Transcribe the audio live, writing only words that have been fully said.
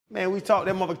Man, we talked,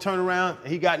 that motherfucker turned around,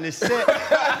 and he got in his set.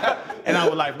 And I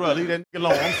was like, bro, leave that nigga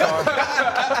alone, I'm sorry.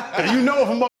 Cause you know if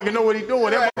a motherfucker know what he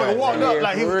doing, that motherfucker walked up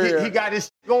like he got this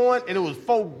shit going, and it was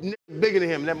 4 niggas bigger than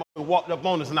him, and that motherfucker walked up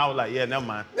on us, and I was like, yeah, never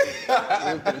mind.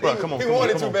 Bro, come on, he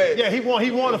wanted too bad. Yeah, he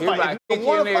wanted to fight. Like, if you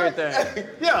want to fight,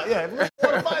 yeah, if you want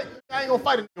to fight, I ain't gonna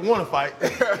fight if you want to fight.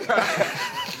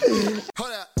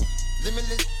 Hold up,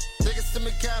 limitless, niggas to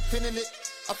me can't pin in it.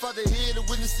 I fought the head to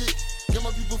witness it. Got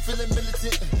my people feeling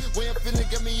militant. Way I'm feeling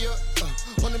got me up.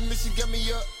 On the mission got me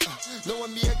up.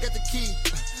 Knowing me, I got the key.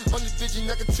 Only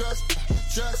vision I can trust.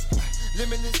 Trust,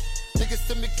 limitless. Niggas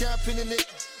to me can't pin in it.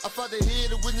 I fought the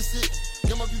head to witness it.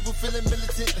 Got my people feeling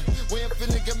militant. Way I'm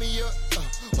feeling got me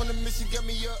up. On the mission got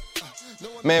me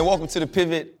up. Man, welcome to The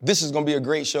Pivot. This is going to be a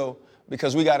great show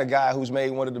because we got a guy who's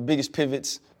made one of the biggest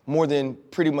pivots, more than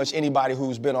pretty much anybody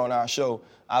who's been on our show.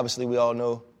 Obviously, we all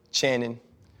know Channing,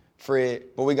 Fred,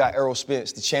 but we got Errol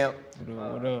Spence, the champ.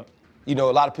 What up? You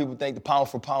know, a lot of people think the pound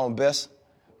for pound best.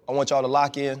 I want y'all to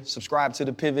lock in, subscribe to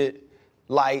The Pivot,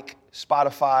 like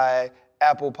Spotify,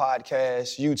 Apple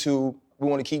Podcasts, YouTube. We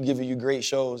want to keep giving you great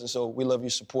shows, and so we love your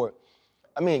support.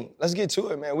 I mean, let's get to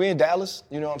it, man. We're in Dallas,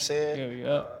 you know what I'm saying?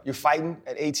 Yeah. You're fighting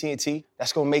at AT&T.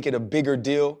 That's going to make it a bigger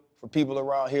deal for people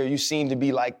around here. You seem to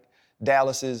be like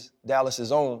Dallas's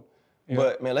own. Yeah.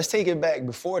 But, man, let's take it back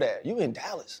before that. You in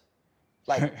Dallas.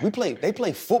 Like, they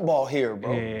play football here,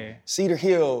 bro. Yeah. Cedar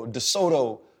Hill,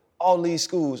 DeSoto, all these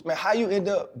schools. Man, how you end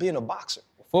up being a boxer?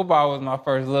 Football was my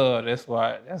first love. I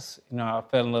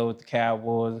fell in love with the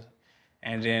Cowboys.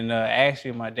 And then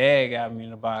actually my dad got me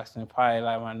into boxing probably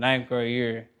like my 9th grade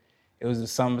year. It was the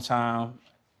summertime.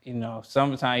 You know,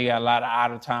 summertime you got a lot of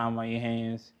idle time on your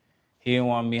hands. He didn't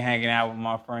want me hanging out with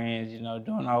my friends, you know,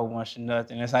 doing a whole bunch of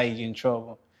nothing. That's how you get in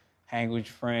trouble. Hang with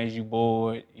your friends, you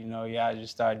bored, you know, y'all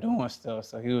just start doing stuff.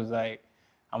 So he was like,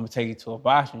 I'm gonna take you to a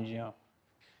boxing gym.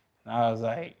 And I was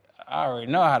like, I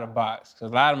already know how to box. Cause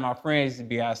a lot of my friends used to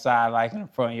be outside like in the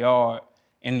front yard,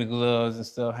 in the gloves and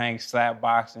stuff, hang slap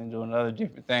boxing, doing other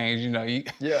different things. You know, you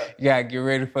gotta get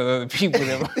ready for the other people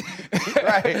that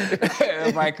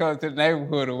might come to the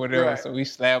neighborhood or whatever. Right. So we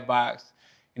slap box,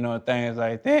 you know, things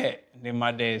like that. And then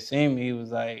my dad seen me, he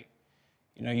was like,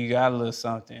 you know, you got a little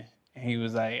something. And he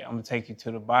was like, I'm gonna take you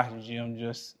to the boxing gym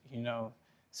just, you know,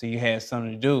 so you had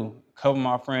something to do. A couple of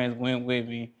my friends went with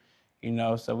me, you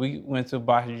know, so we went to the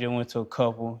boxing gym, went to a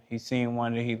couple. He seen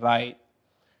one that he liked.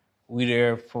 We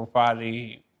there for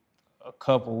probably a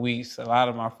couple weeks. A lot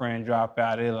of my friends drop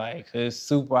out. They're like, it's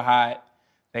super hot.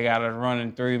 They got us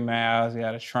running 3 miles. They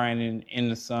got us training in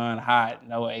the sun, hot,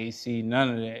 no AC,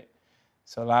 none of that.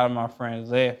 So a lot of my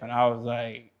friends left, and I was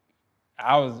like,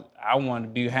 I wanted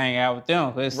to be hanging out with them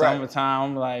because it's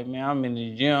summertime. I'm like, man, I'm in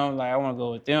the gym. Like, I want to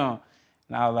go with them.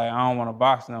 And I was like, I don't want to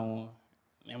box no more.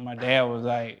 And my dad was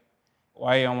like,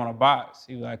 why you don't want to box?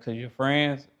 He was like, because you're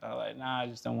friends? I was like, nah, I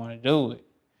just don't want to do it.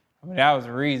 I mean, that was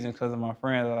the reason, because of my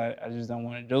friends. I just don't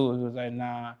want to do it. He was like,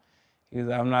 nah. He was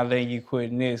like, I'm not letting you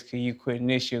quit this, because you quitting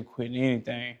this, you'll quit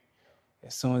anything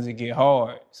as soon as it get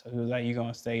hard. So he was like, you're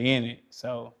going to stay in it.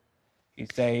 So he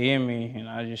stayed in me, and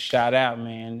I just shot out,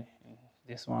 man.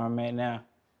 That's where I'm at now.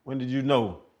 When did you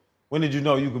know? When did you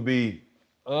know you could be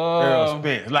Errol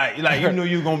Spence? Like you knew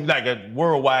you were gonna be like a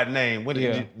worldwide name. When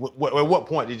did you? At what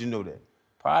point did you know that?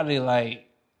 Probably like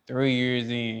 3 years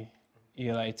in.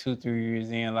 Yeah, like 2-3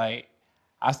 years in. Like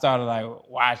I started like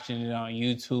watching it on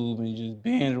YouTube and just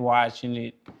binge watching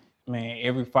it. Man,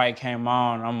 every fight came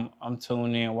on, I'm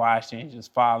tuning in, watching,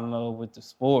 just falling in love with the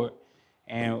sport.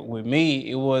 And with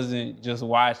me, it wasn't just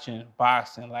watching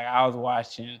boxing. Like I was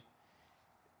watching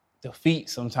the feet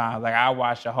sometimes. Like I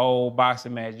watch a whole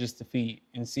boxing match just the feet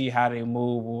and see how they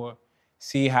move, or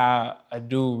see how a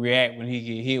dude react when he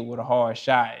get hit with a hard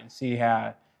shot, and see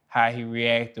how he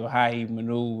react or how he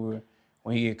maneuver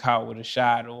when he get caught with a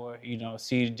shot, or, you know,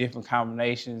 see the different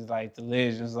combinations like the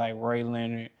legends like Ray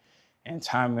Leonard and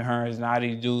Tommy Hearns and all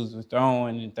these dudes were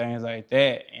throwing and things like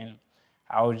that. And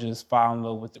I was just falling in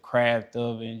love with the craft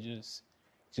of it, and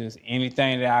just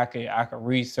anything that I could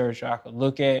research or I could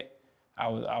look at, I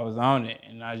was on it,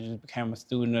 and I just became a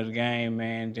student of the game,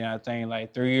 man. Then I think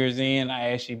like 3 years in, I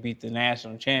actually beat the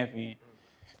national champion.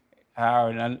 I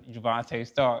already know Javante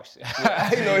Starks. I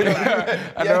know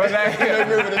his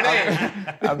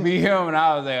name. I beat him, and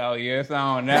I was like, oh, yeah, it's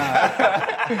on now.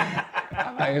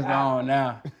 I think it's on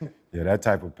now. Yeah, that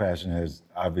type of passion has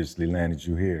obviously landed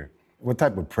you here. What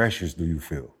type of pressures do you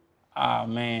feel?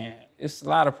 Man, it's a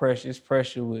lot of pressure. It's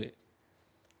pressure with,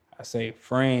 I say,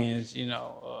 friends, you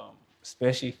know,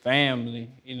 especially family,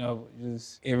 you know,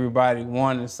 just everybody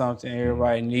wanting something,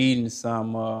 everybody needing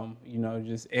some, you know,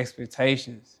 just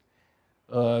expectations.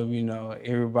 You know,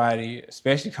 everybody,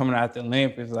 especially coming out the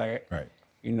Olympics, like, Right.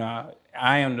 you know,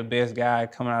 I am the best guy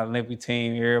coming out of the Olympic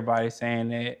team. Everybody saying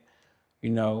that, you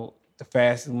know, the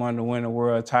fastest one to win a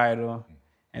world title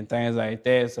and things like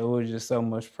that. So it was just so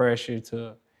much pressure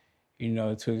to, you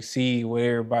know, to exceed what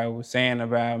everybody was saying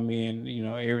about me and, you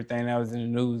know, everything that was in the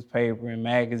newspaper and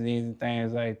magazines and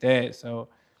things like that. So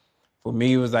for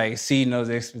me, it was like exceeding those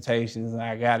expectations. And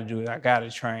I got to do it. I got to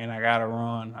train. I got to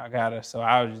run. So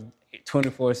I was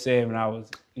 24/7. I was,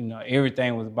 you know,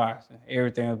 everything was boxing.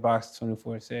 Everything was boxing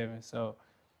 24/7. So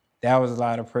that was a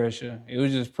lot of pressure. It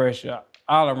was just pressure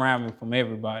all around me from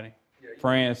everybody,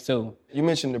 friends too. You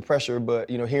mentioned the pressure, but,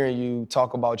 you know, hearing you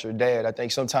talk about your dad, I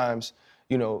think sometimes,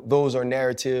 you know, those are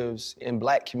narratives in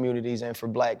Black communities and for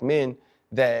Black men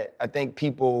that I think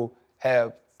people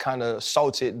have kind of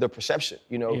salted the perception,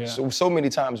 you know. Yeah. So many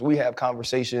times we have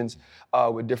conversations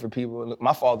with different people. Look,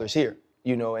 my father's here,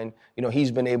 you know, and, you know,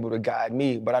 he's been able to guide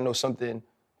me, but I know something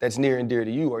that's near and dear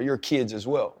to you or your kids as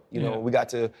well. You know, we got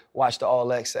to watch the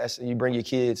All Access and you bring your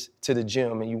kids to the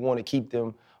gym and you want to keep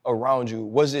them around you.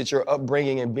 Was it your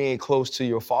upbringing and being close to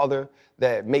your father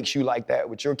that makes you like that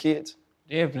with your kids?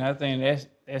 Definitely, I think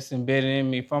that's embedded in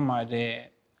me from my dad.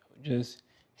 Just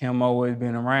him always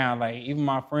been around. Like even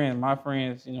my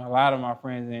friends, you know, a lot of my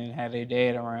friends didn't have their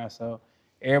dad around, so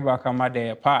everybody call my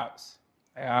dad Pops.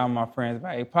 Like all my friends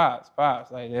like, hey, Pops,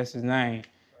 like that's his name.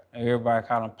 Like, everybody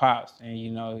call him Pops, and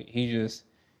you know, he just,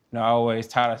 you know, always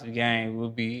taught us the game. We'll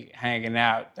be hanging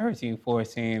out 13,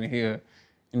 14, and he'll,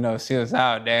 you know, sit us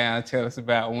out down, tell us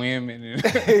about women and,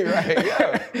 Right,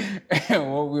 yeah.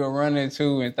 and what we were running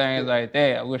into and things like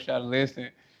that. I wish I'd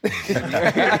listened. It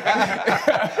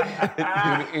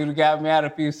got me out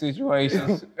of a few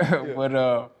situations,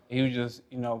 but he was just,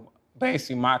 you know,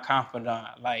 basically my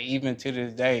confidant. Like even to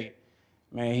this day,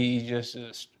 man, he's just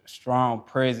a strong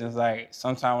presence. Like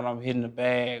sometimes when I'm hitting the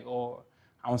bag or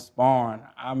I'm sparring,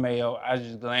 I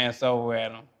just glance over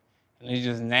at him, and it's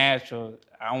just natural.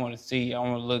 I want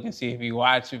to look and see if he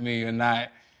watching me or not.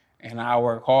 And I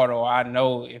work harder, or I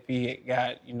know if he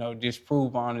got, you know,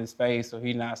 disprove on his face or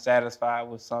he not satisfied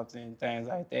with something and things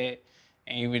like that.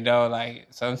 And even though, like,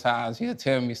 sometimes he'll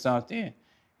tell me something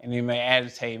and it may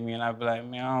agitate me and I'll be like,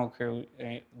 man, I don't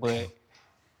care. But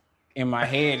in my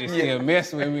head, it's still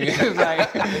messing with me. It's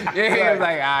like, it's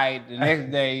like, all right, the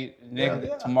next day,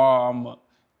 tomorrow,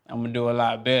 I'm going to do a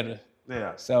lot better.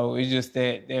 Yeah. So it's just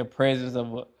that presence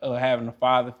of having a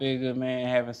father figure, man,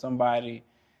 having somebody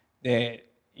that,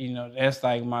 you know, that's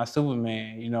like my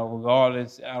Superman, you know,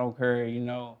 regardless, I don't care, you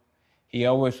know, he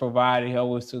always provided, he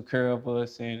always took care of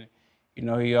us, and, you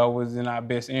know, he always in our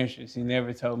best interest. He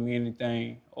never told me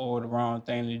anything or the wrong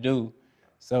thing to do.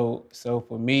 So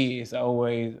for me, it's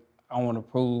always, I want to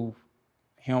prove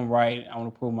him right, I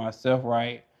want to prove myself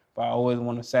right, but I always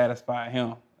want to satisfy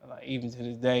him. Like even to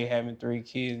this day, having 3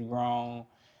 kids grown,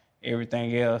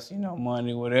 everything else, you know,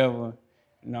 money, whatever,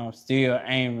 you know, I'm still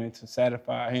aiming to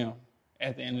satisfy him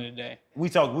at the end of the day. We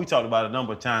talked about it a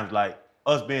number of times, like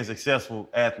us being successful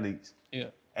athletes. Yeah.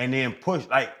 And then push,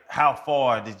 like how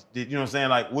far did you know what I'm saying?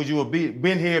 Like, would you have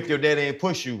been here if your dad didn't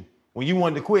push you when you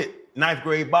wanted to quit 9th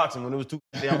grade boxing when it was too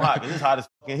damn hot? Cause it's hot as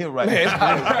fucking here right now. It's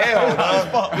hot as hell,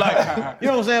 dog. Like, you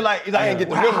know what I'm saying? Like I ain't get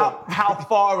the memo. how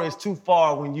far is too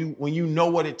far when you know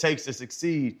what it takes to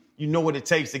succeed? You know what it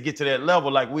takes to get to that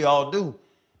level, like we all do.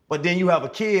 But then you have a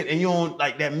kid and you don't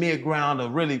like that mid ground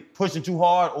of really pushing too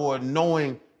hard or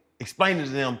explaining to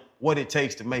them what it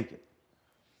takes to make it.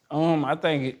 I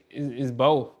think it's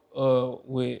both.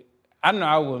 I know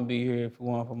I wouldn't be here if it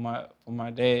weren't for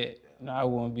my dad. You know, I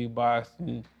wouldn't be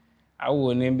boxing. I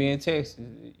wouldn't even be in Texas.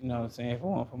 You know what I'm saying? If it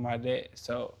weren't for my dad.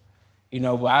 So, you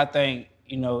know, but I think,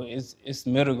 you know, it's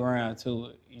middle ground to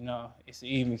it. You know, it's an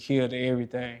even kill to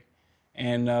everything.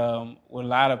 And with a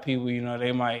lot of people, you know,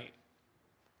 they might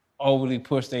overly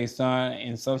push their son,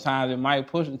 and sometimes it might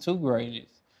push them to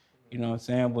greatness. You know what I'm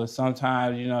saying? But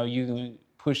sometimes, you know, you can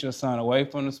push your son away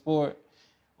from the sport,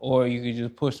 or you can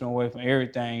just push him away from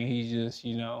everything. He just,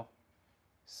 you know,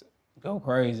 go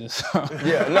crazy.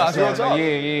 Yeah, no, that's what I'm talking.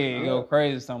 Yeah, go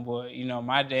crazy or something. But, you know,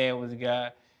 my dad was a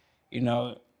guy, you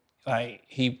know, like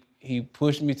he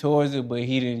pushed me towards it, but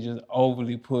he didn't just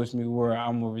overly push me where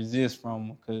I'm going to resist from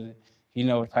him, because he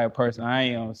knows the type of person I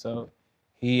am. So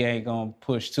he ain't going to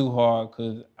push too hard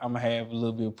because I'm going to have a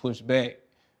little bit of pushback.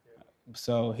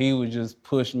 So he would just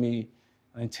push me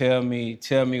and tell me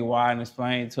why and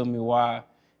explain to me why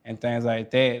and things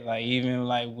like that. Like even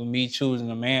like with me choosing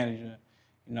a manager,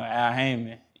 you know, Al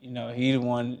Heyman, you know, he the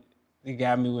one that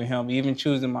got me with him. Even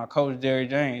choosing my coach, Derrick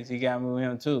James, he got me with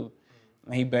him too.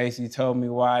 And he basically told me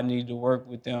why I need to work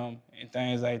with them and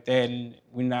things like that. And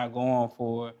we're not going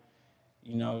for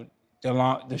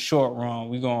the short run.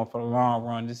 We going for the long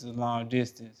run. This is long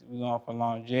distance. We going for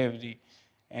longevity.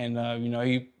 And,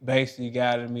 he basically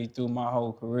guided me through my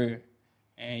whole career.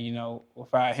 And,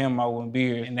 without him, I wouldn't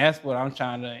be here. And that's what I'm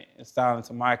trying to install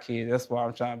into my kids. That's why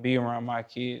I'm trying to be around my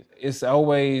kids. It's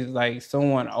always like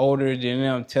someone older than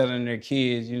them telling their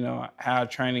kids, how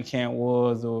training camp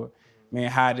was, or, man,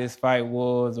 how this fight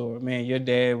was, or, man, your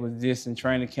dad was this in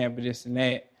training camp or this and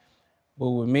that. But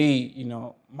with me,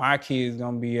 my kids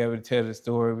going to be able to tell the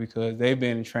story because they've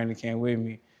been in training camp with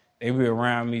me. They be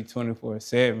around me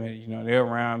 24/7. They're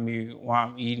around me while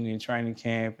I'm eating in training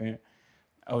camp and,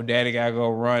 oh, daddy got to go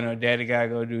run, or daddy got to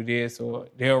go do this, or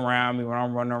they're around me when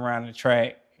I'm running around the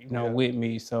track, with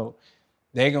me. So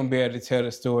they're going to be able to tell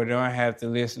the story. They don't have to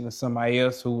listen to somebody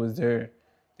else who was there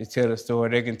to tell the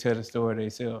story. They can tell the story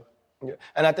themselves. Yeah.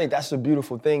 And I think that's a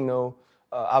beautiful thing, though.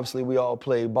 Obviously, we all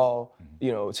play ball,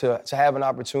 to have an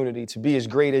opportunity to be as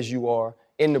great as you are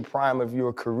in the prime of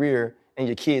your career, and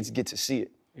your kids get to see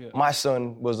it. Yeah. My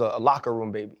son was a locker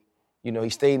room baby. He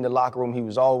stayed in the locker room. He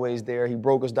was always there. He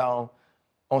broke us down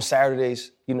on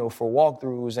Saturdays, for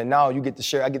walkthroughs. And now I get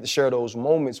to share those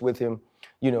moments with him,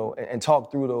 and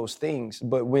talk through those things.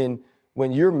 But when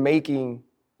you're making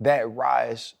that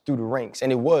rise through the ranks,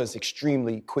 and it was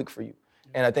extremely quick for you.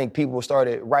 And I think people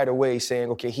started right away saying,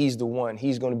 okay, he's the one.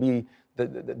 He's going to be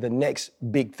the next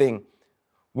big thing.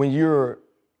 When you're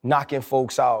knocking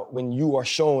folks out, when you are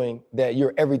showing that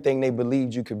you're everything they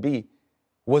believed you could be,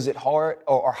 was it hard,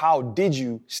 or how did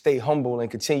you stay humble and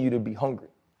continue to be hungry?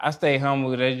 I stay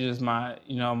humble. That's just my,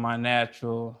 my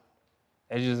natural,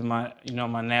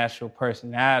 my natural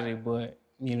personality. But,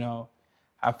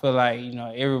 I feel like,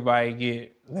 everybody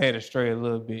get led astray a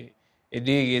little bit. It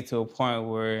did get to a point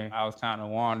where I was kind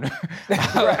of wandering.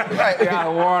 right. I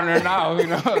was wandering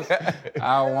off,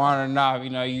 I was wandering off.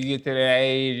 You get to that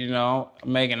age,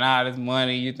 making all this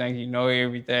money, you think you know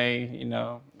everything,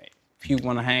 people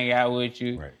want to hang out with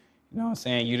you. Right. You know what I'm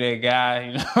saying? You that guy,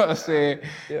 you know what I'm saying?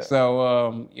 Yeah.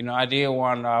 So, I did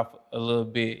wander off a little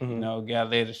bit, got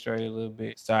led astray a little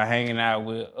bit. Started hanging out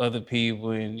with other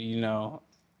people and,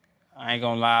 I ain't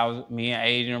gonna lie, me and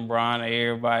Adrian, Brian,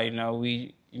 everybody,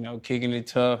 we, kicking it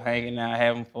tough, hanging out,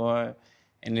 having fun,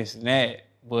 and this and that.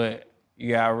 But you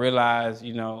gotta realize,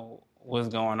 what's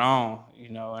going on,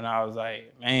 and I was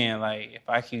like, man, like, if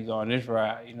I keep going this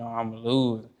route, I'm gonna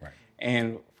lose. Right.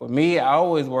 And for me, I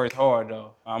always worked hard,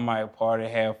 though. I might party,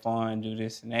 have fun, do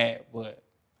this and that, but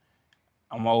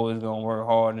I'm always gonna work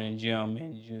hard in the gym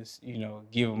and just,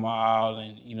 give it my all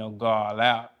and, go all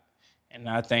out. And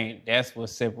I think that's what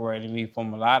separated me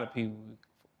from a lot of people.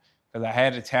 Because I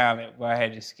had the talent, but I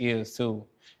had the skills too.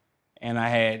 And I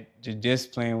had the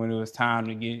discipline when it was time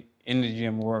to get in the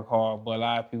gym and work hard. But a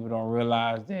lot of people don't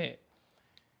realize that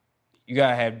you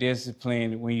gotta have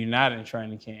discipline when you're not in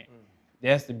training camp.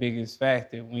 That's the biggest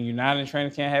factor. When you're not in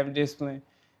training camp, having discipline,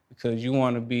 because you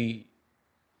wanna be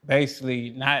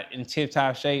basically not in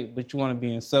tip-top shape, but you wanna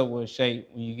be in subway shape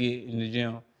when you get in the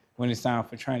gym, when it's time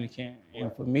for training camp.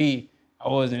 And for me, I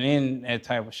wasn't in that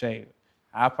type of shape.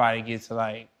 I probably get to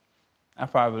like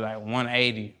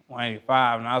 180,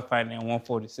 185, and I was fighting at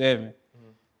 147. Mm-hmm.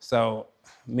 So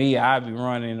me, I'd be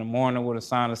running in the morning with a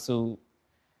sauna suit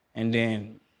and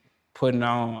then putting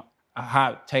on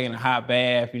taking a hot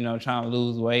bath, trying to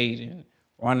lose weight and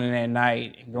running at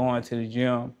night and going to the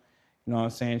gym,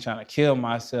 trying to kill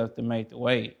myself to make the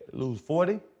weight. Lose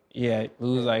 40? Yeah,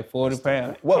 lose like 40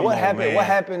 pounds. What happened? What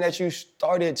happened that you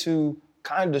started to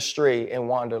kind of stray and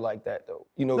wander like that, though?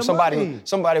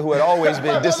 Somebody who had always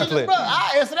been disciplined. Bro,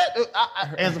 I answer that.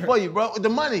 I answer for you, bro. The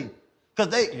money,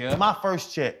 because my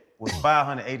first check was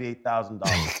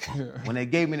 $588,000. When they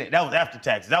gave me that was after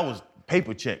taxes. That was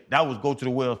paper check. That was go to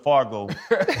the Wells Fargo,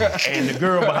 and the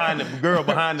girl behind the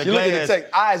glass. She looked at the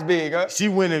check, eyes big, huh? She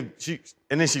went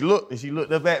and then she looked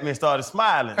up at me and started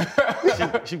smiling.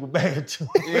 she was bad too.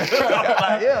 I was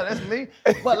like, yeah, that's me.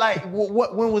 But like,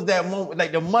 when was that moment?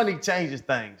 Like, the money changes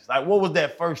things. Like, what was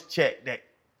that first check that?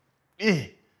 You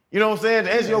know what I'm saying?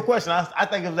 To answer your question, I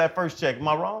think it was that first check. Am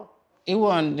I wrong? It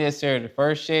wasn't necessarily the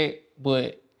first check,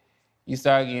 but you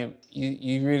start getting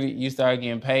you start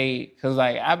getting paid. Cause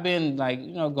like I've been like,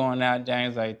 going out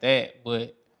things like that,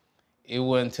 but it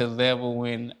wasn't to the level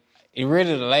when it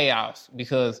really the layoffs.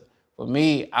 Because for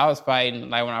me, I was fighting,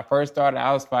 like when I first started,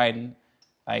 I was fighting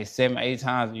like 7-8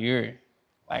 times a year.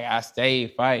 Like I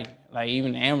stayed fighting. Like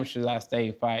even the amateurs, I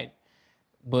stayed fighting.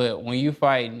 But when you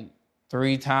fighting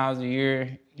 3 times a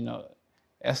year,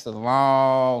 that's a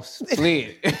long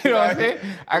split. You know what I'm saying?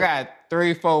 I got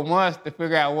 3-4 months to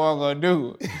figure out what I'm gonna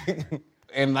do.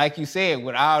 And like you said,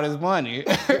 with all this money,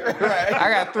 I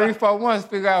got 3-4 months to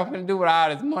figure out what I'm gonna do with all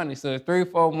this money. So it's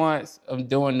 3-4 months of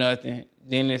doing nothing.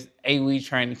 Then it's 8-week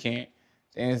training camp.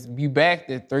 Then it's be back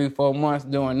to 3-4 months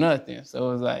doing nothing.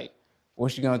 So it's like,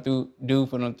 what you gonna do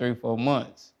for them 3-4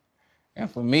 months? And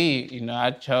for me,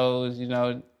 I chose,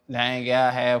 hang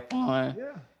out, have fun,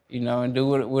 and do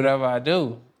whatever I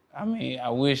do. I mean, I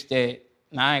wish that,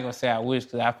 I ain't gonna say I wish,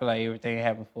 because I feel like everything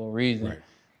happened for a reason. Right.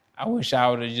 I wish I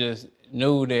would have just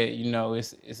knew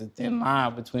that, it's a thin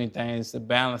line between things, it's a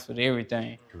balance with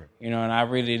everything. Correct. And I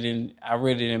really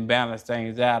didn't balance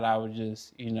things out. I was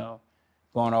just,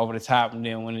 going over the top, and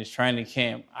then when it's training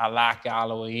camp, I lock it all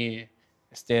the way in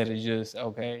instead of just,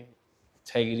 okay,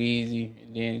 take it easy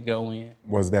and then go in.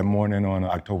 Was that morning on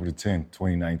October the 10th,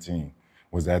 2019,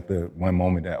 was that the one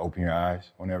moment that opened your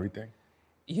eyes on everything?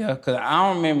 Yeah, because I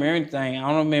don't remember anything. I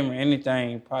don't remember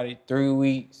anything probably 3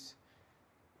 weeks,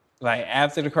 like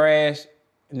after the crash,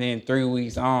 and then 3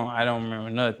 weeks on, I don't remember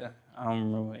nothing. I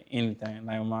don't remember anything.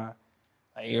 Like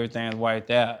everything was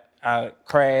wiped out. I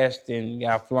crashed and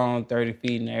got flown 30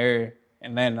 feet in the air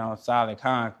and landed on solid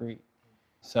concrete.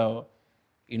 So,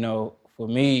 for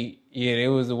me, it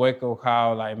was a wake-up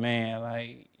call. Like, man,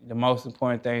 like the most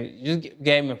important thing, just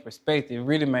gave me a perspective. It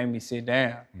really made me sit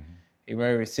down. Mm-hmm. It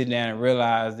made me sit down and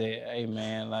realize that, hey,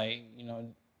 man, like,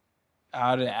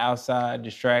 all the outside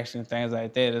distractions, things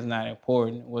like that is not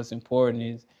important. What's important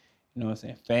is,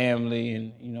 family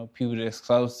and, people that's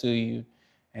close to you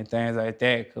and things like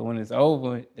that. Because when it's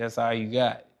over, that's all you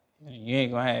got. You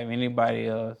ain't going to have anybody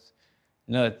else,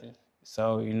 nothing.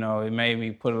 So, it made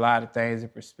me put a lot of things in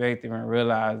perspective and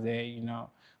realize that,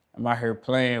 I'm out here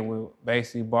playing with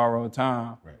basically borrowed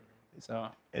time. Right. So,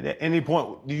 at any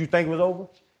point, did you think it was over?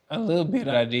 A little bit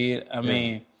I did. I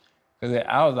mean, because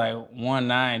I was like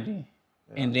 190.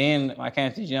 Yeah. And then I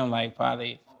came to the gym like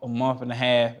probably a month and a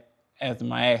half after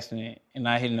my accident, and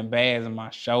I hit in the bags and my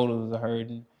shoulders were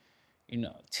hurting,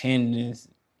 tendons,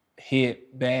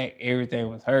 hip, back, everything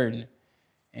was hurting.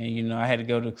 And, I had to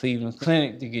go to Cleveland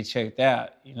Clinic to get checked out,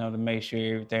 to make sure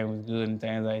everything was good and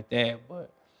things like that. But,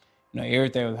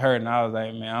 everything was hurting. I was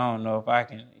like, man, I don't know if I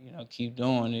can, keep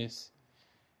doing this.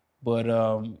 But,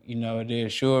 they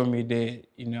assured me that,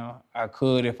 I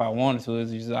could if I wanted to.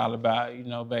 It's just all about,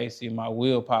 basically my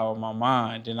willpower, my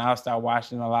mind. Then I'll start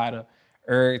watching a lot of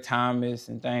Errol Thomas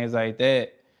and things like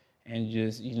that, and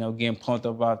just, getting pumped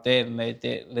up about that and let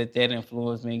that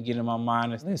influence me and get in my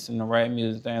mind and listen to rap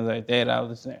music, things like that. I was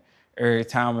listening to Errol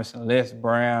Thomas and Les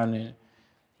Brown and,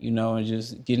 and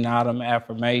just getting all them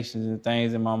affirmations and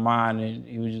things in my mind, and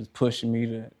it was just pushing me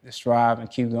to strive and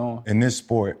keep going. In this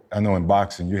sport, I know in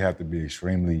boxing, you have to be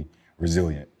extremely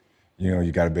resilient.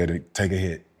 You got to be able to take a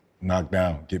hit, knock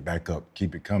down, get back up,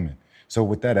 keep it coming. So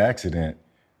with that accident,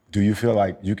 do you feel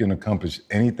like you can accomplish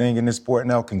anything in this sport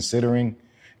now, considering,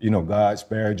 God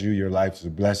spared you, your life's a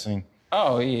blessing?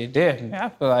 Oh, yeah, definitely. I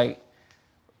feel like,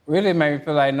 really made me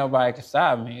feel like nobody can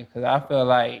stop me, because I feel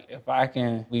like if I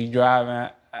can be driving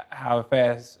how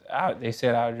fast they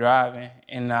said I was driving,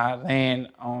 and I land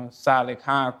on solid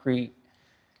concrete,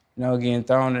 getting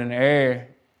thrown in the air,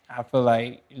 I feel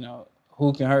like,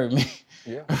 who can hurt me?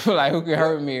 Yeah. I feel like who can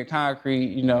hurt me?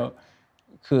 Concrete,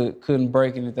 couldn't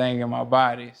break anything in my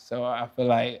body. So I feel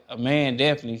like a man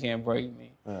definitely can't break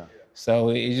me. Yeah. So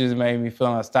it just made me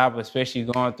feel unstoppable, especially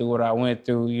going through what I went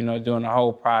through, doing the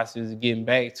whole process of getting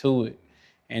back to it.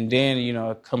 And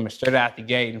then, coming straight out the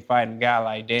gate and fighting a guy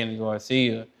like Danny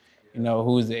Garcia,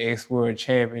 who's the ex-world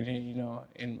champion,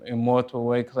 and, in multiple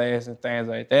weight classes and things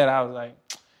like that, I was like,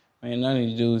 man, none of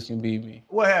these dudes can beat me.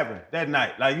 What happened that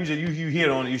night? Like you said, you hit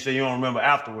on it. You said you don't remember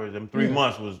afterwards. Them 3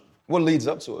 months was. What leads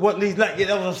up to it? What leads like? Yeah,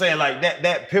 that's what I'm saying. Like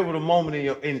that pivotal moment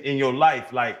in your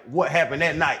life. Like what happened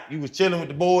that night? You was chilling with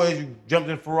the boys. You jumped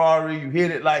in a Ferrari. You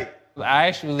hit it like. I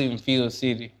actually live in Field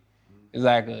City. It's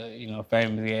like a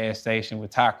famous gas station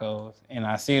with tacos, and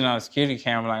I seen on the security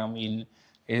camera like I'm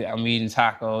eating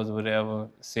tacos or whatever,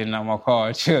 sitting on my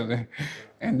car chilling,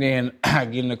 and then I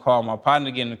get in the car. My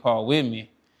partner get in the car with me,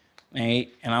 and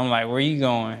I'm like, "Where you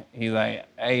going?" He's like,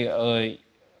 "Hey,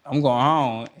 I'm going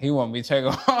home." He want me to take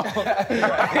him home. I'm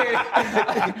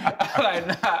like,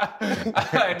 nah.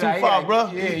 Too far,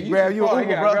 bro. Yeah, you grab you an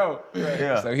Uber, bro. Go. Right.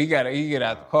 Yeah. So he get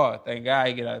out the car. Thank God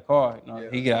he get out the car.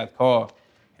 He get out the car.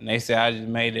 And they said I just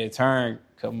made that turn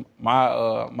because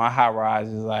my high rise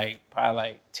is probably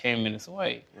like 10 minutes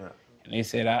away. Yeah. And they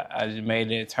said I just made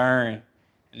that turn,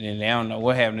 and then they don't know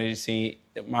what happened. They just see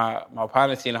my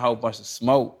partner seen a whole bunch of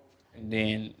smoke, and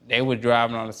then they were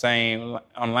driving on the same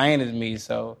lane as me.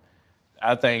 So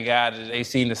I thank God that they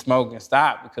seen the smoke and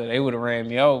stopped, because they would have ran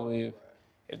me over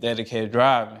if they'd have kept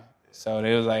driving. So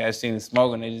they was like, I seen the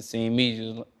smoke and they just seen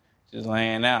me just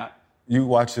laying out. You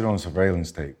watched it on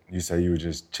surveillance tape. You say you were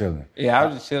just chilling. Yeah, I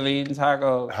was just chilling, eating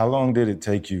tacos. How long did it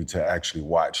take you to actually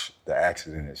watch the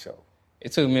accident itself?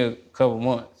 It took me a couple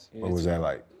months. What was that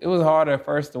like? It was hard at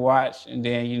first to watch, and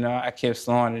then, you know, I kept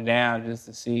slowing it down just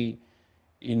to see,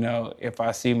 you know, if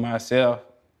I see myself.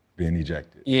 Being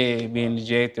ejected. Yeah, being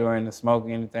ejected or in the smoke or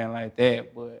anything like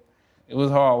that. But it was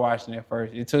hard watching at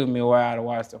first. It took me a while to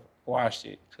watch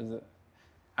it because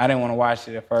I didn't want to watch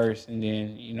it at first, and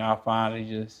then, you know, I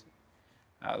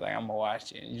was like, I'm gonna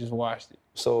watch it, and just watched it.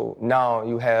 So now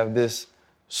you have this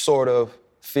sort of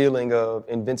feeling of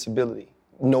invincibility.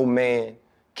 No man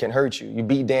can hurt you. You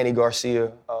beat Danny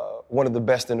Garcia, one of the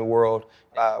best in the world.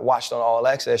 Watched on All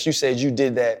Access. You said you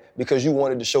did that because you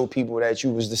wanted to show people that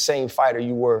you was the same fighter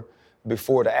you were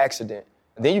before the accident.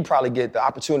 And then you probably get the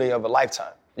opportunity of a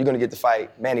lifetime. You're gonna get to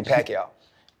fight Manny Pacquiao.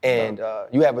 And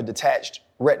you have a detached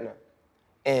retina.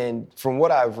 And from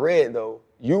what I've read, though,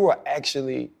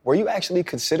 were you actually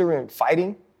considering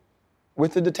fighting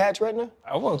with the detached retina?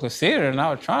 I wasn't considering.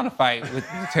 I was trying to fight with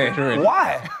the detached retina.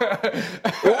 Why?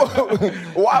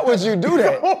 Why would you do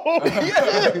that?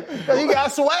 Because he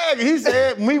got swag. He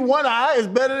said, me one eye is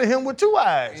better than him with two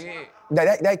eyes.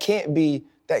 Yeah. That can't be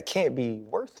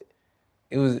worth it.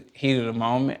 It was heat of the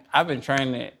moment. I've been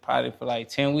training probably for like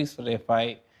 10 weeks for that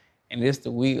fight, and this the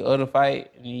week of the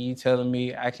fight, and then you telling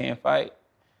me I can't fight?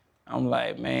 I'm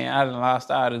like, man, I done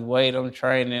lost all this weight. I'm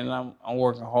training. I'm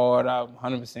working hard. I'm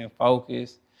 100%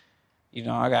 focused. You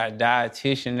know, I got a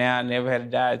dietitian now. I never had a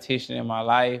dietitian in my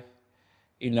life.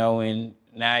 You know, and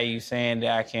now you saying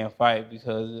that I can't fight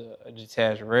because of a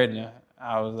detached retina.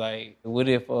 I was like, what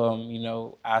if, you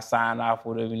know, I sign off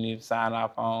whatever you need to sign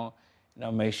off on, you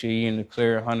know, make sure you're in the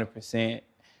clear 100%.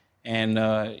 And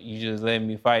you just let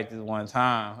me fight this one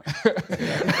time.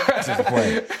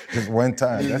 Just one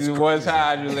time. That's just one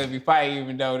time, you let me fight,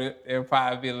 even though it'll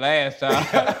probably be the last time.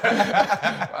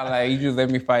 I like, you just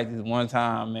let me fight this one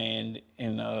time, man.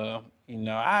 And you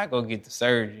know, I go get the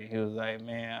surgery. He was like,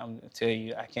 man, I'm gonna tell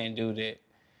you, I can't do that.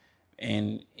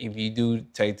 And if you do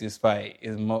take this fight,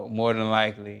 it's more than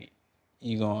likely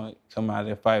you're gonna come out of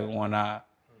that fight with one eye.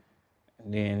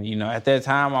 And then, you know, at that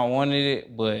time I wanted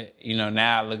it, but, you know,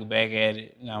 now I look back at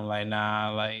it and I'm like,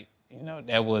 nah, like, you know,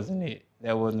 that wasn't it.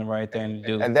 That wasn't the right thing to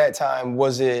do. At that time,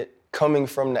 was it coming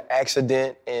from the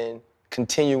accident and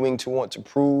continuing to want to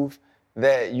prove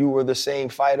that you were the same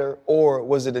fighter? Or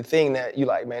was it a thing that you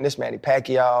like, man, this Manny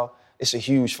Pacquiao, it's a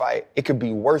huge fight. It could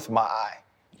be worth my eye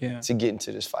to get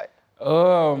into this fight? It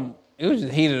was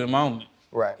just heat of the moment.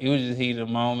 Right. It was just heat of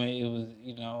the moment. It was,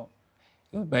 you know,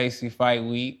 it was basically fight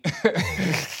week.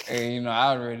 And, you know,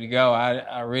 I was ready to go.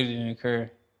 I really didn't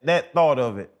care. That thought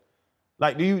of it.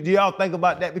 Like, do y'all think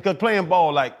about that? Because playing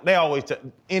ball, like, they always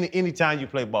any time you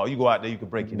play ball, you go out there, you can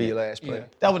break your Be neck. your last play. Yeah.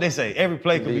 That's what they say. Every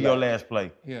play could be your last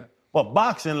play. Yeah. But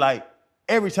boxing, like,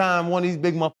 every time one of these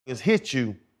big motherfuckers hit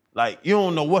you, like, you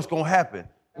don't know what's gonna happen.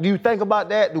 Do you think about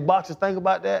that? Do boxers think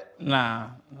about that? Nah.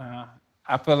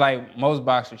 I feel like most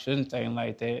boxers shouldn't think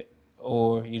like that.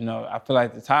 Or, you know, I feel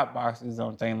like the top boxers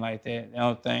don't think like that. They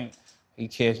don't think he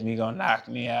catch me, he gonna knock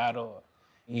me out, or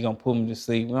he gonna put me to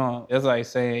sleep. It's like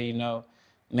saying, you know,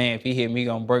 man, if he hit me, he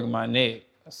gonna break my neck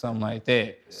or something like that.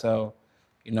 Yeah. So,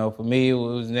 you know, for me, it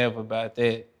was never about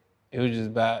that. It was just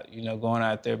about, you know, going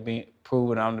out there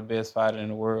proving I'm the best fighter in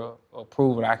the world, or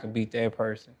proving I can beat that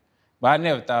person. But I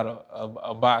never thought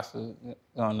a boxer was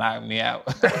gonna knock me out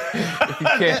if he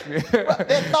catch me.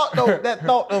 that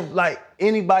thought of like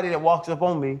anybody that walks up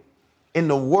on me in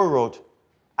the world,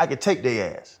 I could take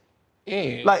their ass.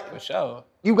 Yeah, like, for sure.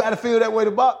 You gotta feel that way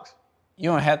to box? You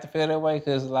don't have to feel that way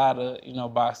because a lot of, you know,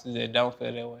 boxers that don't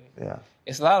feel that way. Yeah.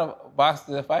 It's a lot of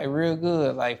boxers that fight real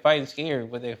good. Like, fighting scary,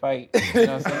 but they fight. You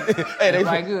know what I'm saying? They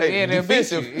fight good. Yeah, they'll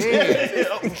beat you.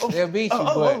 Yeah. They'll beat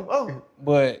you.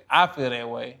 But I feel that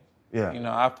way. Yeah. You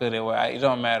know, I feel that way. It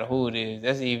don't matter who it is.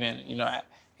 That's even, you know,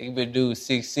 it could be a dude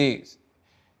 6'6".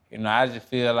 You know, I just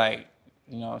feel like,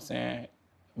 you know what I'm saying,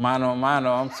 mano a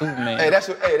mano, I'm Superman. Hey, that's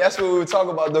what we were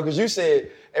talking about, though, because you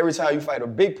said every time you fight a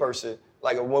big person,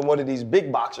 like one of these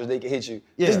big boxers, they can hit you.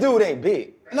 Yeah. This dude ain't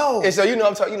big. No. And so, you know,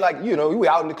 I'm talking, like, you know, we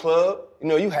out in the club, you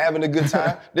know, you having a good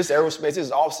time. This Errol Spence, this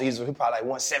is off season, he probably like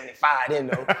 175 then,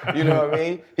 though. You know what I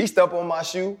mean? He stepped on my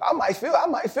shoe. I might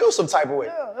feel some type of way.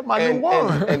 Yeah, that's my new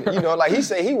one. And you know, like he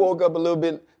said, he woke up a little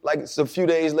bit, like a few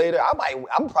days later.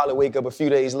 I'm probably wake up a few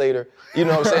days later. You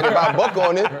know what I'm saying? If I buck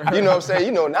on it, you know what I'm saying?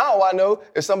 You know, now I know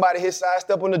if somebody hit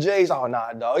sidestep on the J's, oh,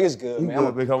 nah, dog, it's good, man.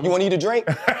 Good, big homie. You want to eat a drink?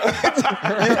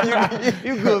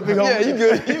 You good, big homie. Yeah, you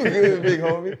good, big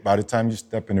homie. By the time you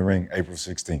step in the ring, April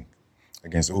 16th,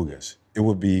 against Ugas. It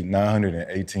would be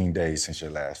 918 days since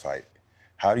your last fight.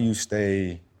 How do you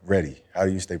stay ready? How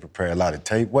do you stay prepared? A lot of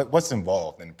tape. What's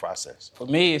involved in the process? For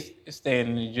me, it's staying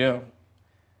in the gym.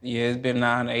 Yeah, it's been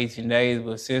 9 to 18 days,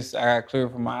 but since I got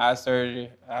cleared from my eye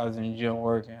surgery, I was in the gym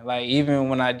working. Like, even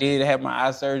when I did have my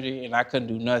eye surgery and I couldn't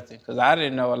do nothing, because I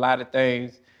didn't know a lot of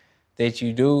things that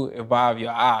you do involve your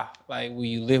eye. Like, when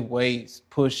you lift weights,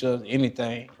 push-ups,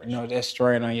 anything, that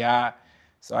strain on your eye.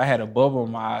 So I had a bubble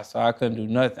in my eye, so I couldn't do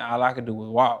nothing. All I could do was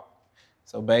walk.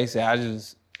 So basically, I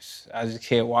just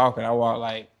kept walking. I walked,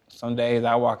 like, some days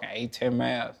I walk 8-10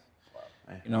 miles.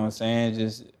 You know what I'm saying?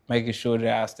 Just making sure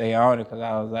that I stay on it, because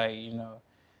I was like,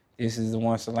 this is the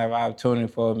once-in-a-life opportunity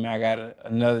for me. I got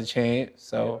another chance.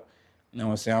 So, you know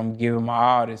what I'm saying? I'm giving my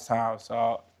all this time. So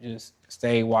I just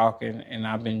stay walking, and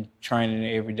I've been training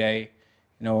every day,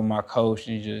 with my coach,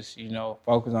 and just,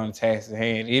 focus on the task at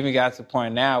hand. It even got to the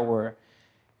point now where,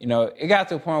 it got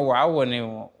to a point where I wasn't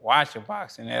even watching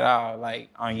boxing at all, like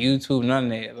on YouTube, none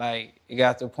of that. Like, it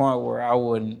got to a point where I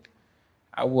wasn't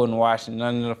watching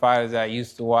none of the fighters I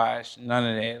used to watch, none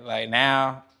of that. Like,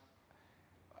 now,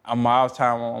 I'm all the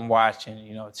time I'm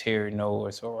watching, Terry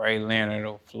Norris or Ray Leonard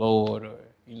or Floyd or,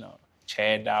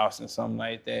 Chad Dawson, something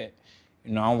like that.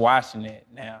 I'm watching it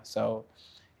now. So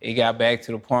it got back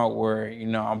to the point where,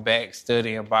 I'm back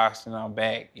studying boxing. I'm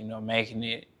back, making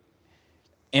it,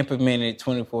 implementing it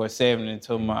 24/7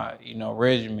 into my,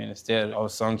 regimen instead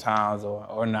of sometimes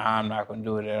or no, I'm not going to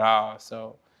do it at all.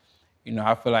 So,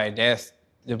 I feel like that's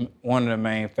one of the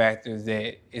main factors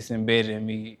that it's embedded in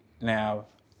me now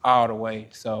all the way.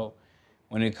 So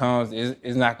when it comes,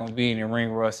 it's not going to be any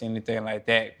ring rust or anything like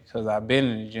that, because I've been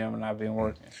in the gym and I've been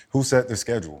working. Who set the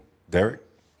schedule? Derek?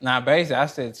 Nah, basically, I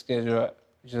set the schedule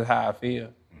just how I feel.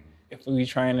 Mm-hmm. If we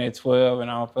train at 12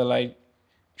 and I don't feel like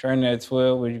training at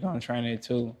 12, we're going to train at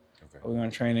 2. Okay. Or we're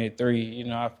going to train at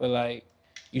 3. I feel like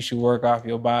you should work off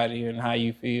your body and how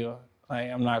you feel. Like,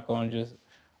 I'm not going to just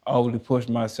overly push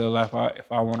myself. Like,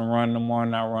 if I want to run in the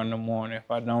morning, I run in the morning. If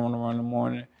I don't want to run in the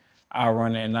morning, I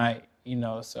run at night,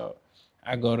 So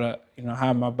I go to,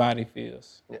 how my body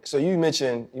feels. So you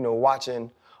mentioned, watching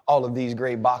all of these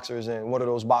great boxers, and one of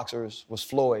those boxers was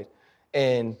Floyd.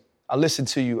 And I listened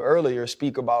to you earlier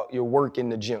speak about your work in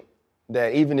the gym,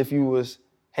 that even if you was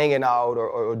hanging out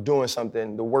or doing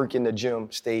something, the work in the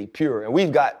gym stayed pure. And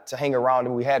we've got to hang around,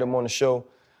 and we had him on the show,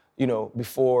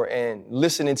 before, and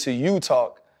listening to you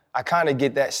talk, I kind of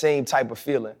get that same type of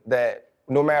feeling that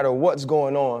no matter what's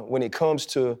going on, when it comes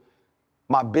to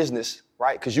my business,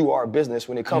 right? Because you are a business.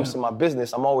 When it comes to my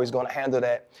business, I'm always going to handle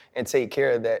that and take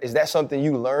care of that. Is that something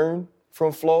you learned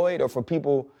from Floyd or from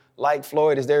people like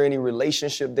Floyd? Is there any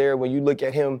relationship there when you look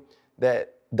at him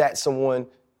that that's someone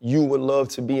you would love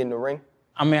to be in the ring?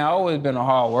 I mean, I've always been a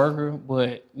hard worker,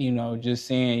 but, just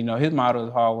seeing, his motto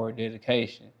is hard work,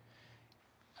 dedication.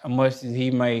 As much as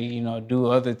he may, do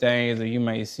other things, or you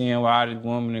may see him with all these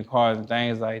women in cars and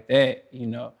things like that,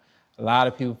 a lot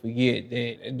of people forget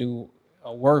that they do a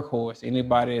workhorse.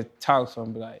 Anybody that talks to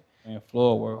him be like, man,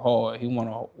 Floyd work hard. He one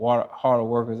of the harder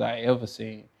workers I ever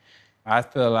seen. I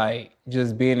feel like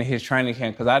just being in his training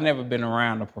camp, because I've never been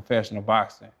around a professional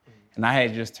boxing. And I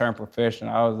had just turned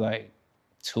professional. I was like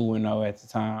 2-0 at the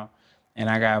time. And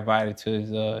I got invited to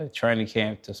his training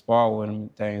camp to spar with him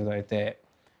and things like that.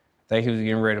 I think he was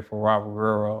getting ready for Robert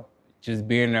Guerrero. Just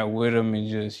being there with him and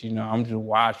just, I'm just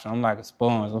watching. I'm like a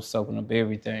sponge. I'm soaking up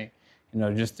everything,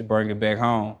 just to bring it back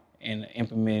home and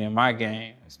implement it in my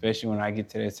game, especially when I get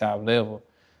to that top level.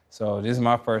 So this is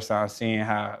my first time seeing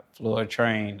how Floyd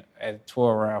trained at a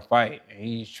 12-round fight, and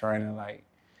he's training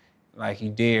like he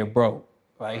dead broke.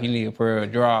 Like he need a pair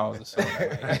of drawers or something.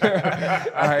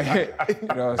 You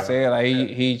know what I'm saying? Like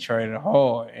he trained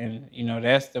hard, and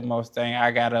that's the most thing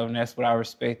I got of him. That's what I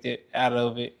respected out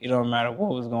of it. It don't matter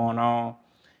what was going on,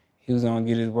 he was gonna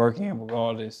get his work in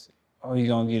regardless. Or he's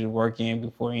gonna get his work in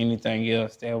before anything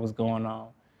else that was going on.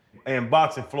 And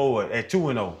boxing Floyd at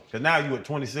 2-0, because now you at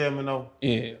 27-0.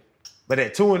 Yeah. But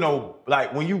at 2-0,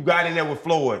 like when you got in there with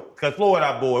Floyd, because Floyd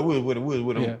our boy, we was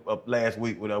with him up last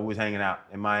week. We was hanging out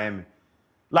in Miami.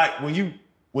 Like when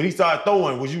he started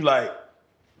throwing, was you like,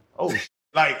 oh,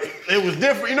 like it was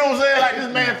different? You know what I'm saying? Like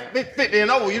this man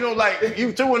 50-0. Like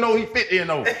you 2-0, he 50-0.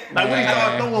 Like when he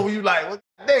started throwing, were you like, well,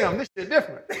 damn, this shit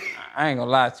different? I ain't gonna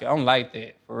lie to you, I'm like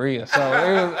that for real.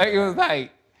 So it was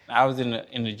like I was in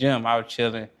the gym, I was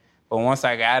chilling. But once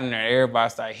I got in there, everybody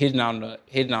started hitting on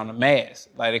the mats.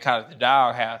 Like they call it the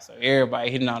doghouse. So everybody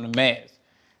hitting on the mats.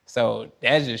 So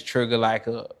that just triggered like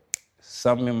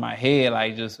something in my head,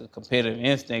 like just a competitive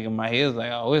instinct in my head. It was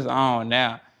like, oh, it's on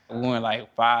now. We went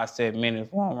like 5-7 minutes,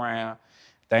 1 round,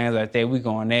 things like that. We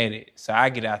going at it. So I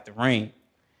get out the ring.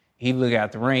 he look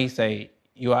out the ring, he say,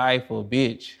 "You all right for a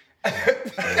bitch?" And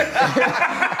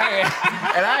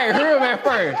I ain't hear him at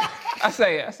first. I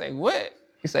say, "What?"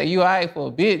 He say, "You all right for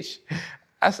a bitch?"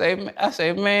 I say, man,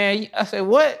 I say,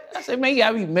 "What?" I say, "Man, you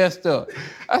gotta be messed up."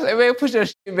 I say, "Man, put your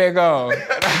shit back on."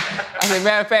 I say,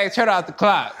 "Matter of fact, turn off the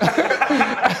clock."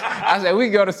 I said, "We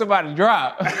can go to somebody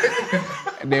drop."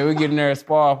 And then we get in there and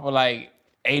spar for like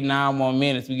 8-9 more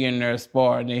minutes. We get in there and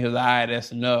spar, and then he was like, "All right,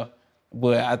 that's enough."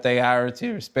 But I think I earned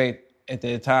his respect at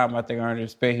that time. I think I earned his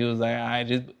respect. He was like, "All right,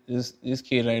 this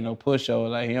kid ain't no pushover.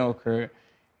 Like, he don't care,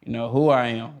 who I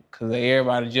am." Because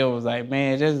everybody in the gym was like,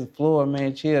 "Man, this is Floyd,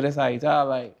 man, chill. That's how he talk.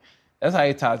 Like, that's how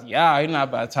he talk to y'all. He not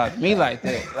about to talk to me like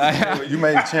that." Like, You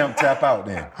made Champ tap out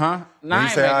then. huh? Nah, you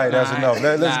say, all right, that's enough.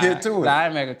 Let's get to it. Nah, I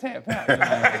ain't make a tap out.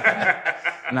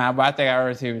 Nah, but I think I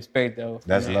earned his respect, though.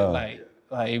 That's that. love.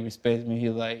 Like, he respects me. He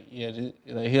was like, yeah,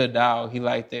 he a dog. He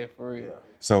like that for real.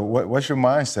 So what's your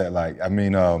mindset like? I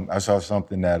mean, I saw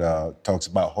something that talks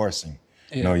about horsing,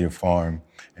 your farm,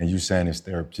 and you saying it's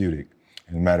therapeutic.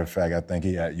 As a matter of fact, I think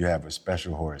you have a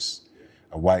special horse,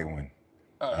 a white one,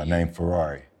 named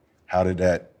Ferrari. How did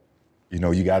that,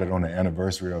 you got it on the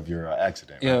anniversary of your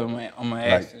accident, right? Yeah, man, on my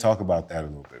accident. Like, talk about that a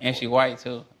little bit. And she white,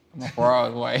 too. My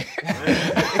Ferrari's white.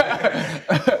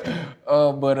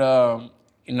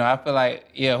 I feel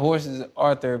like, horses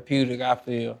are therapeutic, I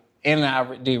feel. And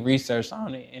I did research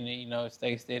on it, and it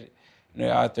states that they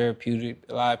are therapeutic.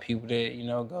 A lot of people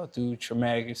that, go through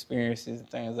traumatic experiences and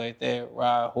things like that,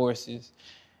 ride horses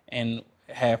and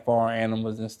have farm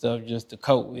animals and stuff just to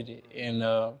cope with it. And,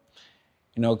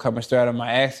 coming straight out of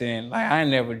my accident, like, I ain't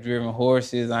never driven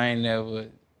horses. I ain't never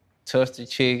touched a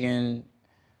chicken,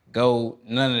 goat,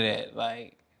 none of that.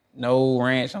 Like, no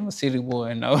ranch. I'm a city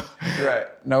boy. No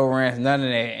ranch, none of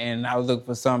that. And I was looking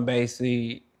for something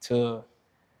basically to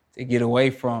get away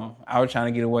from. I was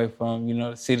trying to get away from,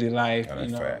 the city life,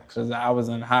 because I was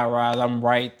in high rise. I'm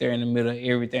right there in the middle of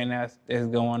everything that's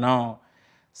going on.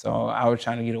 So I was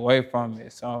trying to get away from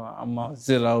it. So I'm on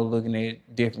Zillow looking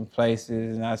at different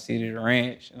places, and I see the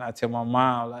ranch, and I tell my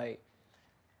mom, like,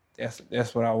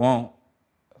 that's what I want.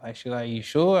 Like, she like, "You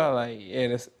sure?" I'm like,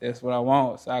 "Yeah, that's what I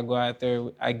want." So I go out there,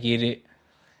 I get it.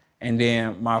 And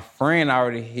then my friend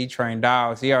he trained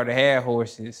dogs. He already had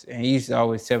horses, and he used to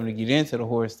always tell me to get into the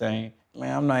horse thing.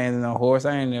 Man, I'm not into no horse.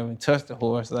 I ain't never touched a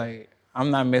horse. Like,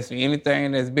 I'm not messing with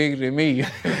anything that's bigger than me.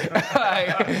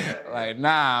 like,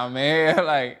 nah, man.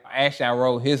 Like, actually, I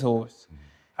rode his horse.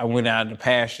 I went out in the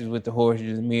pastures with the horse,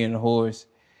 just me and the horse.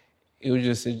 It was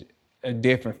just a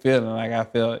different feeling. Like, I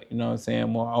felt,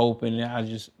 more open, and I was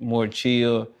just more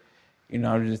chill.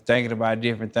 I was just thinking about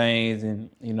different things, and,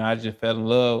 I just fell in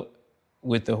love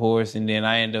with the horse, and then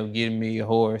I ended up getting me a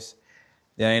horse.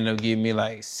 Then I ended up getting me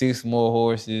like 6 more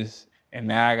horses, and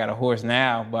now I got a horse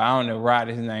now, but I don't know ride.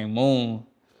 His name Moon.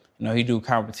 He do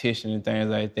competition and things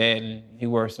like that, and he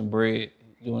works some bread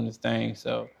doing his thing.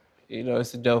 So,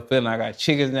 it's a dope feeling. I got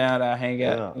chickens now that I hang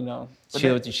out,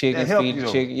 chill with the chickens, feed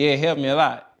the chickens. Yeah, it helped me a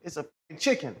lot. It's a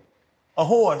chicken. A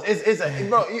horse.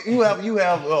 Bro, you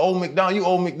have old McDonald. You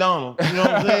old McDonald. You know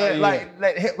what I'm saying?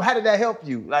 Like, how did that help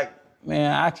you? Like,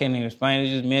 man, I can't even explain it.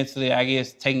 Just mentally, I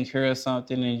guess, taking care of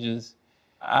something and just,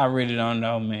 I really don't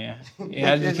know, man.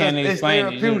 Yeah, I just can't explain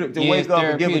it. It's therapeutic to wake up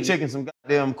and give a chicken some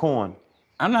goddamn corn.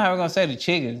 I'm not even gonna say the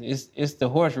chickens. It's the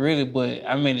horse really, but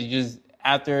I mean, it's just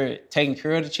out there taking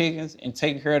care of the chickens and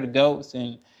taking care of the goats,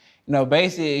 and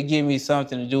basically it gives me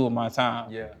something to do with my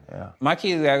time. Yeah. My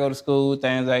kids gotta go to school,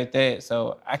 things like that,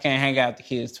 so I can't hang out with the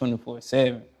kids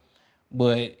 24/7.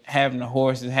 But having the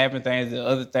horses, having the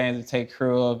other things to take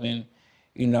care of, and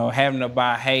having to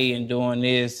buy hay and doing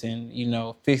this, and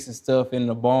fixing stuff in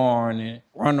the barn and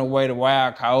running away the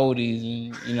wild coyotes,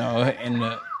 and and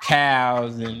the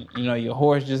cows, and your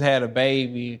horse just had a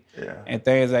baby, and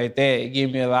things like that. It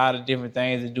gives me a lot of different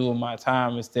things to do with my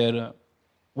time instead of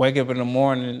wake up in the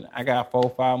morning. I got 4 or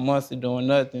 5 months of doing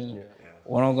nothing. Yeah.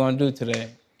 What I'm gonna do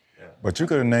today? Yeah. But you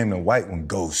could have named the white one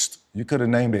Ghost. You could have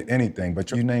named it anything,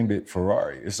 but you named it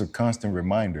Ferrari. It's a constant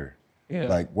reminder. Yeah.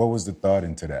 Like, what was the thought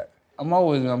into that? I'm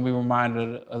always gonna be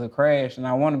reminded of the crash, and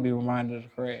I want to be reminded of the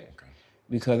crash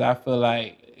because I feel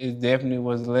like it definitely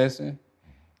was a lesson.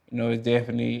 It's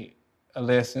definitely a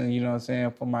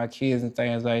lesson. For my kids and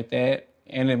things like that.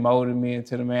 And it molded me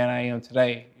into the man I am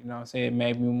today. It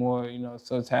made me more,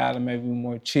 so tired. It made me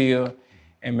more chill.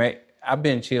 And I've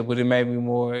been chill, but it made me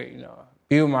more,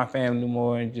 be with my family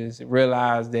more and just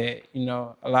realize that,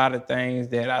 a lot of things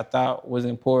that I thought was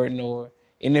important,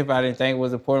 and if I didn't think it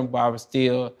was important, but I was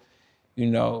still,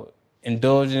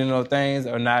 indulging in those things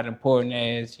are not important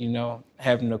as,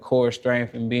 having the core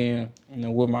strength and being,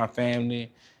 with my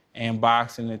family and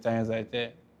boxing and things like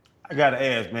that. I gotta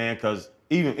ask, man, because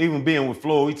even being with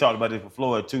Floyd, we talked about this with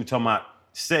Floyd too, talking about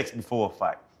sex before a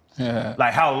fight. Yeah.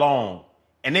 Like how long?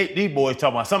 And these boys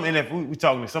talking about something. If we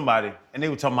talking to somebody, and they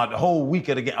were talking about the whole week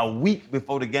of the game, a week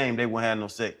before the game, they wouldn't have no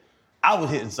sex. I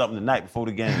was hitting something the night before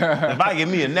the game. If I give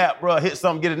me a nap, bro, hit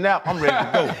something, get a nap, I'm ready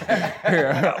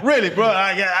to go. Really, bro.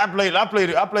 I played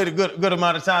a good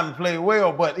amount of time and played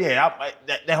well, but yeah,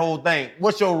 that whole thing.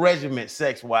 What's your regiment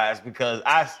sex-wise? Because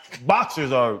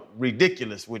boxers are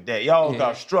ridiculous with that. Y'all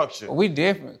got structure. We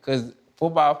different, because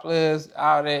football players,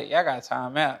 all that, y'all got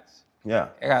timeouts. Yeah.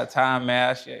 Y'all got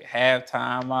timeouts,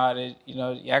 halftime, all that.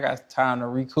 Y'all got time to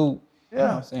recoup. You know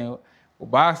what I'm saying? With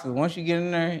boxers, once you get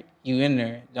in there, you in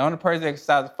there. The only person that can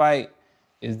stop the fight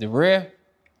is the ref,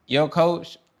 your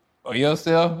coach, or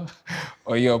yourself,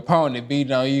 or your opponent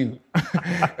beating on you.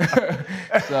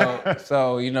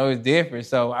 So it's different.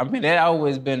 So, I mean, that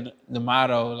always been the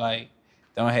motto, like,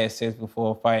 don't have sex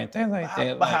before a fight and things like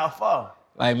that. But how far?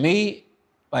 Like me,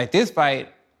 like this fight,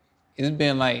 it's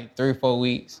been like 3 or 4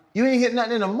 weeks. You ain't hit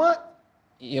nothing in a month?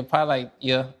 Yeah, probably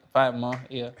like, 5 months,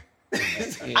 yeah.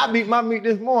 I beat my meat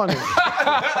this morning. God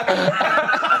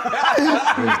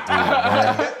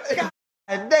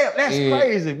damn, that's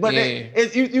crazy. But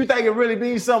you think it really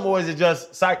means something, or is it just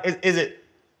is it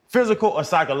physical or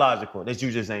psychological that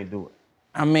you just ain't do it?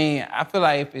 I mean, I feel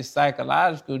like if it's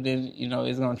psychological, then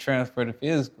it's gonna transfer to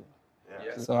physical.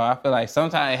 Yeah. So I feel like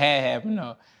sometimes it had happened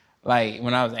though. Like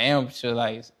when I was an amateur,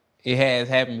 like it has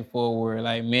happened before where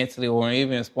like mentally or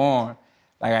even sparring,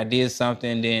 like I did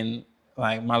something, then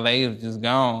like my leg was just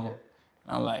gone.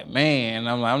 I'm like, man,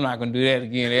 I'm not gonna do that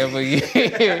again ever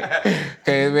again.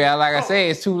 Cause man, like I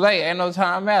said, it's too late. Ain't no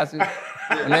time out.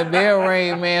 When that bell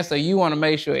ring, man, so you wanna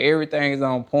make sure everything is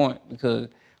on point, because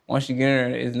once you get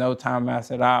in there, there's no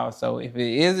timeouts at all. So if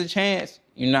it is a chance,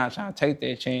 you're not trying to take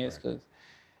that chance, because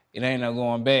it ain't no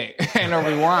going back. Ain't no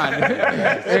rewind. You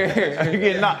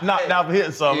get knocked out for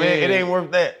hitting something, man. It ain't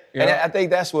worth that. Yeah. And I think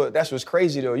that's what's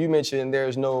crazy though. You mentioned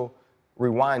there's no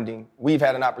rewinding. We've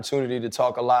had an opportunity to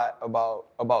talk a lot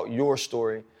about your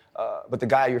story, but the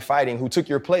guy you're fighting who took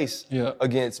your place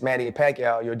against Manny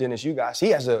Pacquiao, your Dennis Ugas, he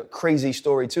has a crazy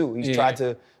story too. He's tried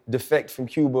to defect from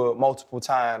Cuba multiple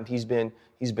times. He's been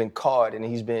caught and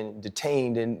he's been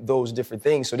detained and those different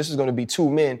things. So this is going to be two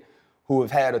men who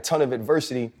have had a ton of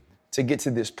adversity to get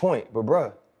to this point. But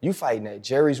bruh, you fighting at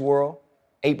Jerry's World,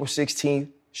 April 16th,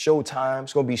 Showtime.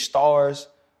 It's going to be stars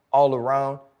all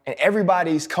around. And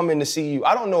everybody's coming to see you.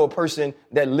 I don't know a person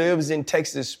that lives in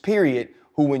Texas, period,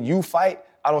 who when you fight,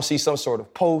 I don't see some sort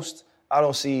of post. I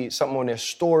don't see something on their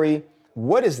story.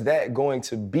 What is that going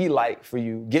to be like for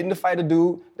you? Getting to fight a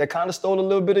dude that kind of stole a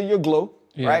little bit of your glow,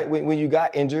 right? When you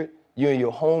got injured, you're in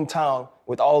your hometown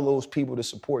with all those people to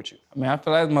support you. I mean, I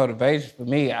feel like it's motivation for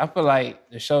me. I feel like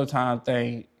the Showtime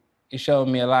thing, it showed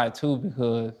me a lot too,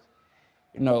 because,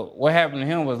 what happened to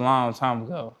him was a long time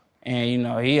ago.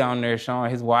 And, he on there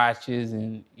showing his watches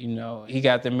and, he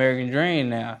got the American dream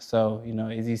now. So,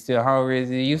 is he still hungry as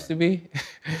he used to be?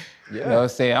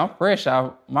 Say I'm fresh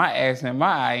off my accident, my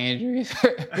eye injuries.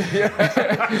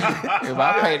 If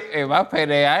I pay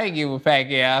that, I ain't give a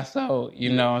Pacquiao. So,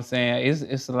 you know what I'm saying?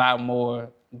 It's a lot more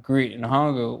grit and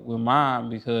hunger with mine,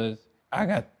 because I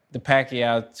got the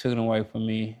Pacquiao taken away from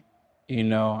me.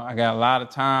 I got a lot of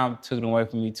time taken away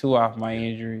from me too off my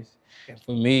injuries. And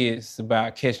for me, it's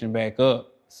about catching back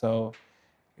up. So,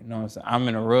 I'm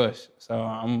in a rush. So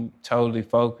I'm totally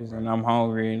focused and I'm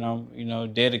hungry and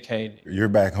I'm, dedicated. You're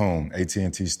back home,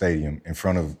 AT&T Stadium, in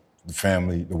front of the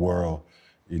family, the world,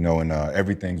 and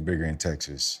everything's bigger in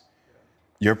Texas.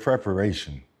 Your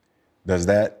preparation, does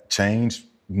that change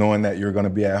knowing that you're going to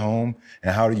be at home?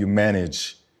 And how do you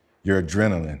manage your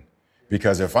adrenaline?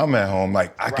 Because if I'm at home,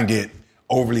 like, I can get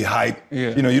overly hyped.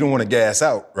 Yeah. You don't want to gas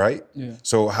out, right? Yeah.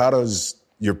 So how does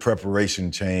your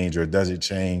preparation change, or does it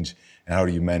change, and how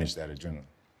do you manage that adrenaline?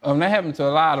 That happened to a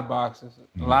lot of boxers.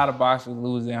 Mm-hmm. A lot of boxers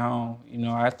lose at home,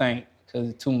 I think because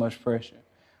it's too much pressure.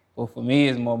 But for me,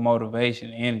 it's more motivation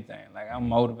than anything. Like, I'm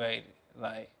motivated.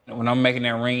 Like, when I'm making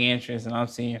that ring entrance and I'm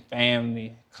seeing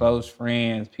family, close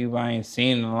friends, people I ain't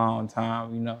seen in a long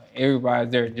time,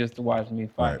 everybody's there just to watch me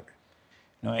fight.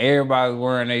 Right. Everybody's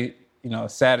wearing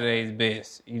Saturday's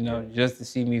best, just to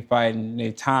see me fighting,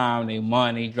 their time, their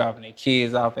money, dropping their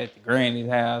kids off at the granny's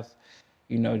house,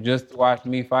 just to watch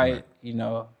me fight,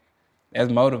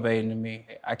 that's motivating to me.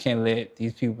 I can't let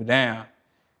these people down.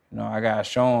 I got to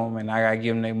show them and I got to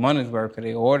give them their money's worth, because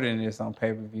they ordering this on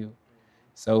pay-per-view.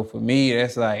 So for me,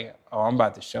 that's like, I'm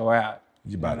about to show out.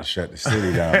 You about to shut the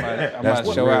city down. I'm about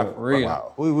to show out for real.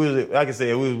 Wow. Like I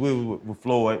said, we was with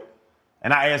Floyd,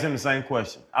 and I asked him the same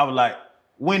question. I was like,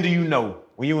 when do you know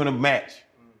when you in a match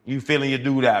You feeling your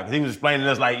dude out. Because he was explaining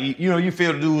to us like, you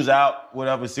feel the dudes out,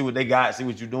 whatever, see what they got, see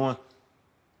what you're doing.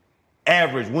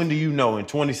 Average, when do you know in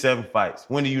 27 fights,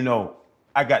 when do you know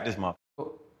I got this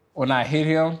motherfucker? When I hit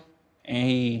him and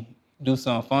he do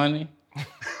something funny.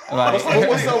 Like,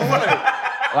 What's so funny?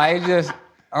 Like, just,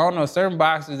 I don't know, certain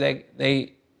boxers, I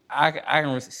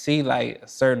can see like a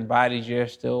certain body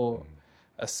gesture or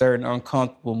a certain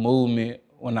uncomfortable movement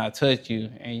when I touch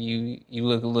you and you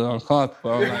look a little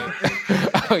uncomfortable. I'm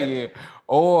like, oh yeah.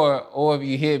 Or if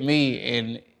you hit me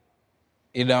and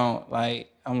it don't, like,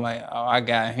 I'm like, oh, I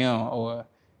got him, or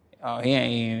oh, he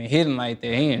ain't even hitting like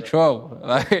that. He in trouble.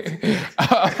 Like,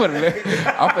 I'm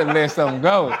finna let something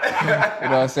go. You know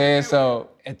what I'm saying?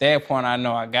 So at that point, I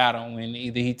know I got him. When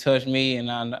either he touched me and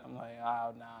I'm like,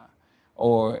 oh, nah.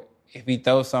 Or if he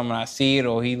throws something, I see it,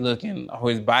 or he looking,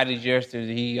 or his body gestures,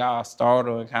 he all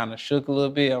startled and kind of shook a little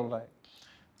bit. I'm like,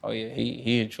 oh yeah,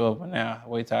 he in trouble now.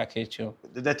 Wait till I catch him.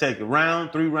 Did that take a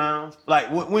round, 3 rounds?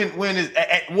 Like, when is,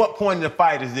 at what point in the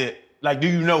fight is it, like, do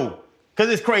you know?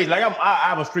 Because it's crazy. Like,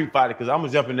 I'm a street fighter because I'm going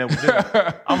to jump in there with them.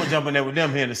 I'm going to jump in there with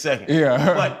them here in a second.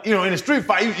 Yeah. But, in a street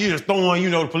fight, you just throwing,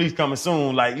 the police coming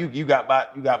soon. Like, you got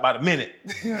about a minute.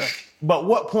 Yeah. But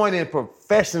what point in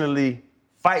professionally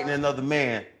fighting another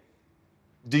man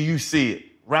do you see it?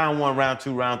 Round 1, round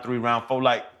 2, round 3, round 4.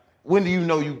 Like, when do you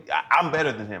know I'm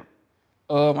better than him?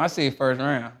 I see it first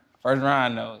round. First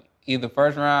round, I know. Either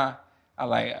first round, I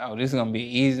like, oh, this is going to be an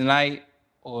easy night,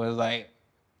 or it's like,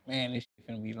 man, this shit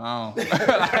finna be long.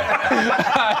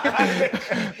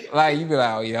 Like, you be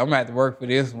like, oh, yeah, I'm going to have to work for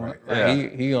this one.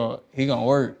 Like, he gonna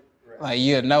work. Right. Like,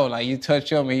 you'll know. Like, you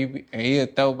touch him and he'll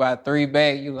throw about 3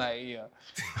 back. You like, yeah,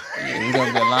 it's going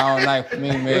to be a long night for me,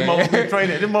 man. This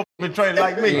motherfucker been training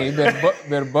like me. Yeah, you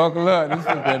better buckle up. This is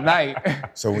a good night.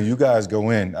 So when you guys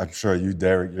go in, I'm sure you,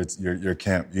 Derek, your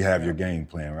camp, you have your game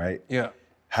plan, right? Yeah.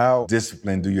 How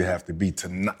disciplined do you have to be to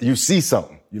not, you see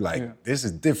something, you're like, this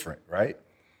is different, right?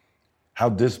 How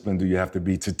disciplined do you have to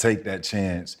be to take that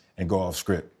chance and go off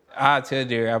script? I tell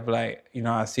Derek, I be like,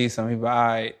 I see some people, all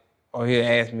right, or he'll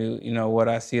ask me, what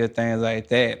I see or things like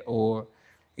that. Or,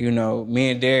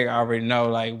 me and Derek already know,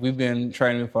 like, we've been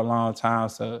training for a long time,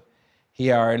 so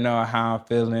he already know how I'm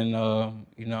feeling,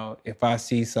 if I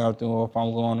see something or if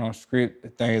I'm going on script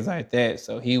and things like that.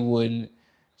 So he wouldn't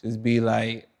just be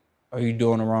like, are you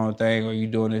doing the wrong thing, or you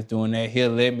doing this, doing that?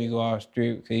 He'll let me go off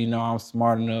script because, I'm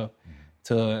smart enough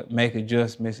to make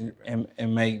adjustments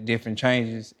and make different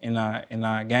changes in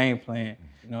our game plan.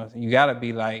 You gotta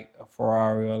be like a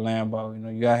Ferrari or a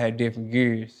Lambo. You gotta have different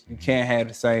gears. You can't have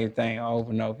the same thing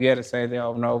over and over. If you have the same thing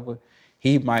over and over,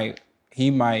 he might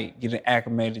get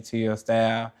acclimated to your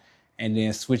style and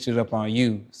then switch it up on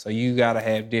you. So you gotta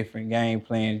have different game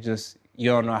plans. Just,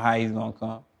 you don't know how he's gonna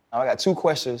come. I got 2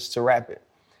 questions to wrap it.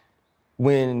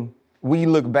 When we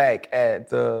look back at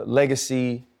the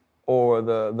legacy or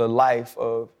the life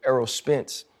of Errol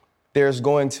Spence, there's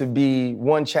going to be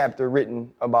one chapter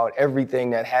written about everything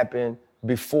that happened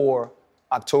before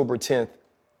October 10th,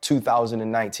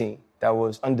 2019. That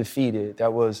was undefeated.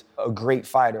 That was a great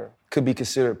fighter. Could be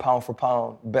considered pound for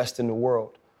pound best in the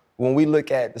world. When we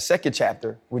look at the second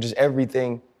chapter, which is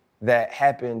everything that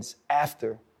happens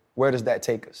after, where does that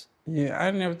take us? Yeah,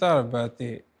 I never thought about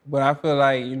that. But I feel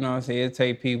like, it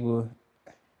take people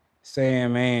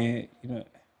saying, man,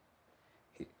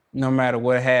 no matter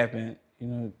what happened,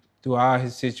 through all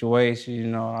his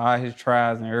situations, all his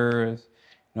trials and errors,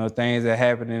 things that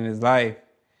happened in his life,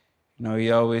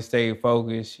 he always stayed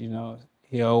focused,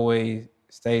 he always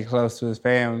stayed close to his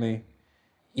family.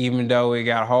 Even though it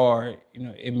got hard,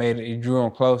 it drew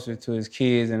him closer to his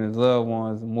kids and his loved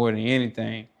ones more than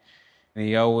anything. And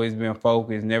he always been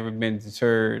focused, never been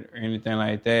deterred or anything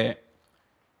like that.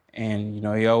 And,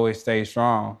 he always stayed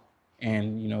strong.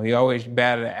 And, he always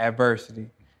battled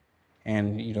adversity.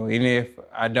 And, even if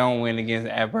I don't win against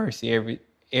adversity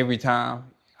every time,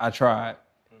 I tried.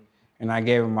 And I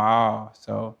gave it my all.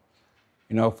 So,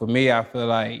 for me, I feel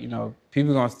like,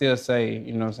 people gonna still say,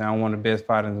 I'm one of the best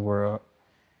fighters in the world.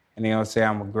 And they gonna say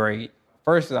I'm a great.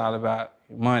 First, it's all about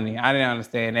money. I didn't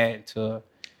understand that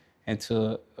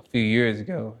until a few years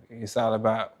ago. It's all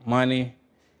about money,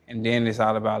 and then it's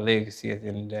all about legacy at the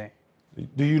end of the day.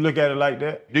 Do you look at it like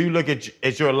that? Do you look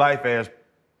at your life as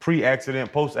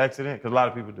pre-accident, post-accident? Because a lot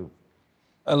of people do.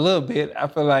 A little bit. I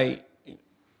feel like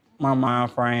my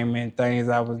mind frame and things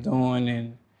I was doing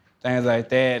and things like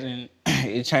that, and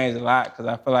it changed a lot because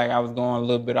I feel like I was going a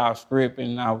little bit off script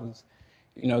and I was,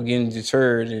 getting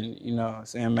deterred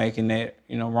and, making that,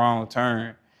 wrong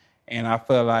turn. And I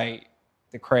feel like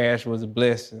the crash was a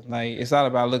blessing. Like, it's all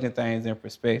about looking things in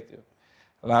perspective.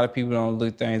 A lot of people don't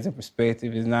look things in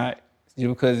perspective. It's not just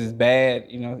because it's bad,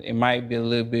 you know, it might be a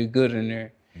little bit good in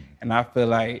there. And I feel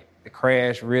like the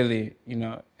crash really, you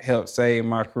know, helped save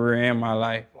my career and my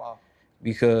life. Wow.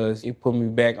 Because it put me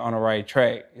back on the right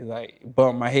track. It's like, it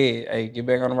bumped my head. Hey, get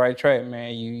back on the right track,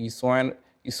 man. You swing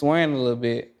a little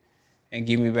bit and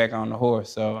get me back on the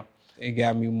horse. So it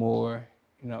got me more,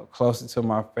 you know, closer to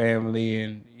my family.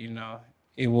 And, you know,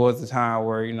 it was a time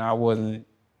where, you know, I wasn't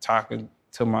talking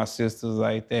to my sisters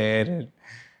like that. And,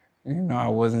 you know, I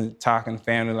wasn't talking to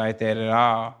family like that at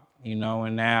all, you know.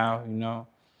 And now, you know,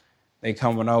 they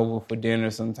coming over for dinner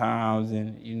sometimes,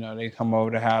 and, you know, they come over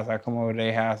the house, I come over to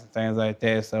their house and things like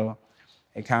that. So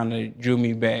it kind of drew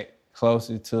me back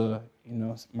closer to, you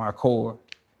know, my core.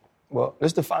 Well, this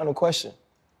is the final question.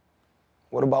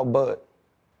 What about Bud?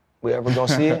 We ever gonna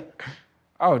see it?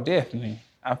 Oh, definitely.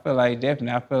 I feel like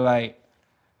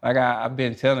I've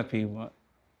been telling people,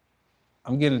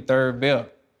 I'm getting a third belt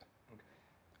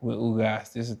with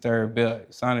Ugas. This is the third belt.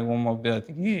 It's only one more belt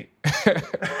to get.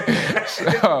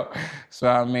 So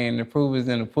I mean, the proof is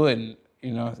in the pudding.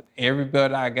 You know, every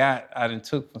belt I got, I done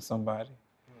took from somebody.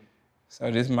 So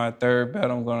this is my third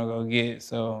belt I'm gonna go get.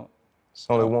 So it's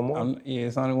only one more?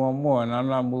 It's only one more, and I'm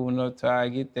not moving up till I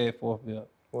get that fourth belt.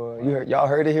 Well, y'all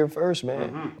heard it here first,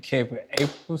 man. Mm-hmm. Kept it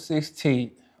April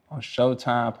 16th on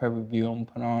Showtime pay-per-view. I'm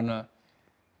putting on a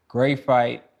great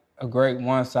fight, a great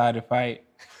one-sided fight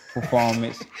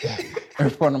performance in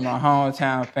front of my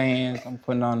hometown fans. I'm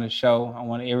putting on a show. I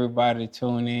want everybody to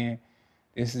tune in.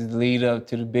 This is the lead up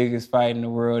to the biggest fight in the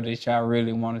world that y'all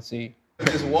really want to see.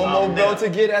 Just one more belt to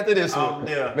get after this one.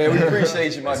 Man, we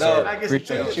appreciate you, my dog.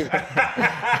 Appreciate you.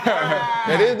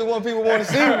 That is the one people want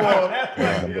to see,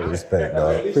 boy. Respect,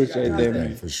 dog. Appreciate that,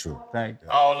 man. For sure. Thank you.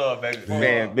 All love, baby.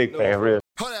 Man, big fan, real.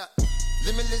 Hold up,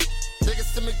 limitless,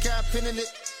 niggas to me, got pinning it.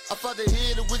 I fought the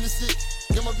head to witness it.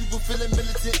 Got my people feeling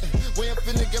militant. Way I'm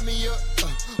feeling, got me up.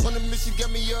 On the mission, got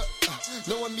me up.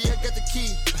 Knowing me, I got the key.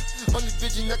 Only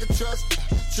vision I can trust.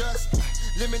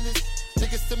 Limitless,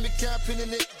 niggas to me, got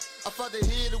pinning it. I fought the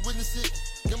head to witness it.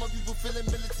 Got my people feeling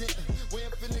militant. Way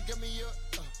I'm feeling, got me up.